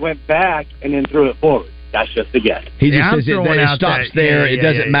as he went back and then threw it forward. That's just a guess. He just says it stops there. It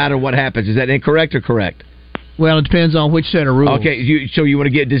doesn't matter what happens. Is that incorrect or correct? Well, it depends on which set of rules. Okay, so you want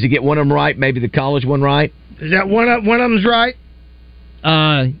to get? Does he get one of them right? Maybe the college one right? Is that one of them's right?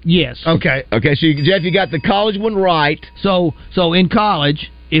 Yes. Okay. So Jeff, you got the college one right. So in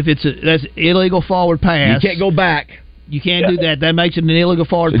college, if that's illegal forward pass, you can't go back. You can't do that. That makes it an illegal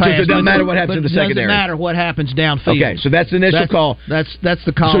forward pass. It doesn't matter what happens in the secondary. It doesn't matter what happens downfield. Okay, so that's the initial call. That's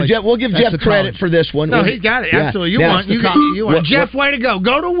the college. So Jeff, we'll give Jeff credit for this one. No, he got it. Absolutely. You want Jeff? Way to go.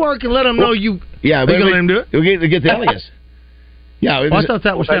 Go to work and let him know you. Yeah, we're going to let him do it. We'll get the alias. Yeah, I thought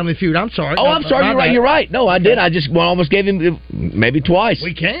that was Family Feud. I'm sorry. Oh, I'm sorry. You're right. No, I did. I just almost gave him maybe twice.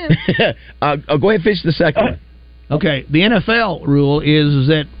 We can. Go ahead and finish the second one. Okay, the NFL rule is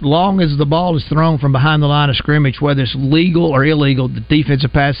that long as the ball is thrown from behind the line of scrimmage, whether it's legal or illegal, the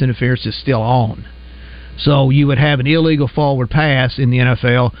defensive pass interference is still on. So you would have an illegal forward pass in the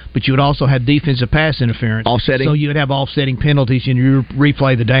NFL, but you would also have defensive pass interference. Offsetting. So you would have offsetting penalties and you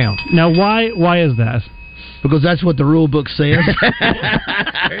replay the down. Now, why is that? Because that's what the rule book says.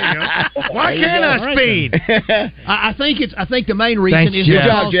 There you go. Why can't I speed? I think the main reason is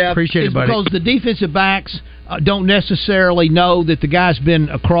because the defensive backs don't necessarily know that the guy's been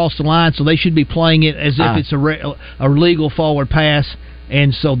across the line, so they should be playing it as if it's a legal forward pass.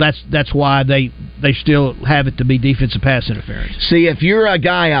 And so that's why they still have it to be defensive pass interference. See, if you're a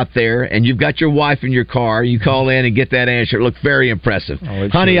guy out there and you've got your wife in your car, you call in and get that answer. It looks very impressive.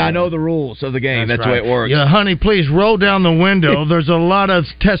 Honey, I know the rules of the game. That's the way it works. Yeah, honey, please roll down the window. There's a lot of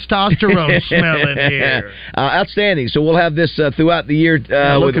testosterone smell in here. Outstanding. So we'll have this throughout the year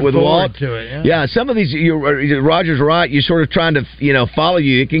with Walt. To it, yeah, some of these, Roger's right. You're sort of trying to follow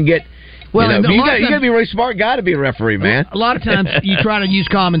you. It can get... Well, you got to be a really smart guy to be a referee, man. A lot of times you try to use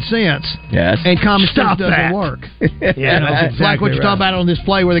common sense. Yes. And common sense doesn't work. It's like what you're talking about on this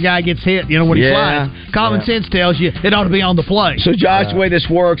play where the guy gets hit, when he flies. Common sense tells you it ought to be on the play. So, Josh, the way this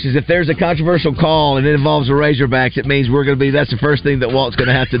works is if there's a controversial call and it involves the Razorbacks, it means that's the first thing that Walt's going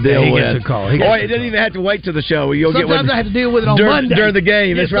to have to deal with. He gets a call. Or it doesn't even have to wait till the show. Sometimes I have to deal with it on Monday. During the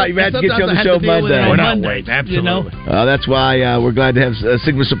game. That's right. You have to get you on the show Monday. We're not waiting. Absolutely. That's why we're glad to have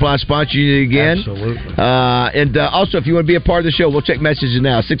Sigma Supply sponsor you again. Absolutely. And also, if you want to be a part of the show, we'll check messages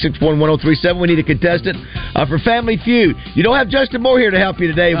now. 661-1037. We need a contestant for Family Feud. You don't have Justin Moore here to help you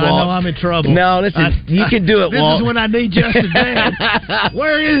today, Walt. I know I'm in trouble. No, listen, you can do it, Walt. This is when I need Justin bad.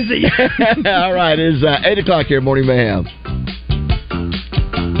 Where is he? All right, it's 8 o'clock here, Morning Mayhem.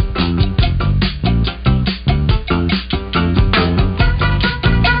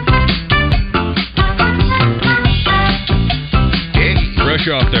 Fresh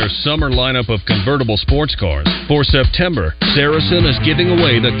off their summer lineup of convertible sports cars, for September, Saracen is giving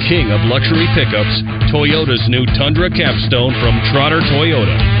away the king of luxury pickups, Toyota's new Tundra Capstone from Trotter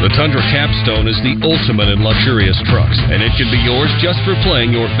Toyota. The Tundra Capstone is the ultimate in luxurious trucks, and it can be yours just for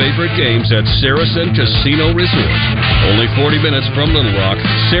playing your favorite games at Saracen Casino Resort. Only 40 minutes from Little Rock,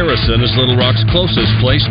 Saracen is Little Rock's closest place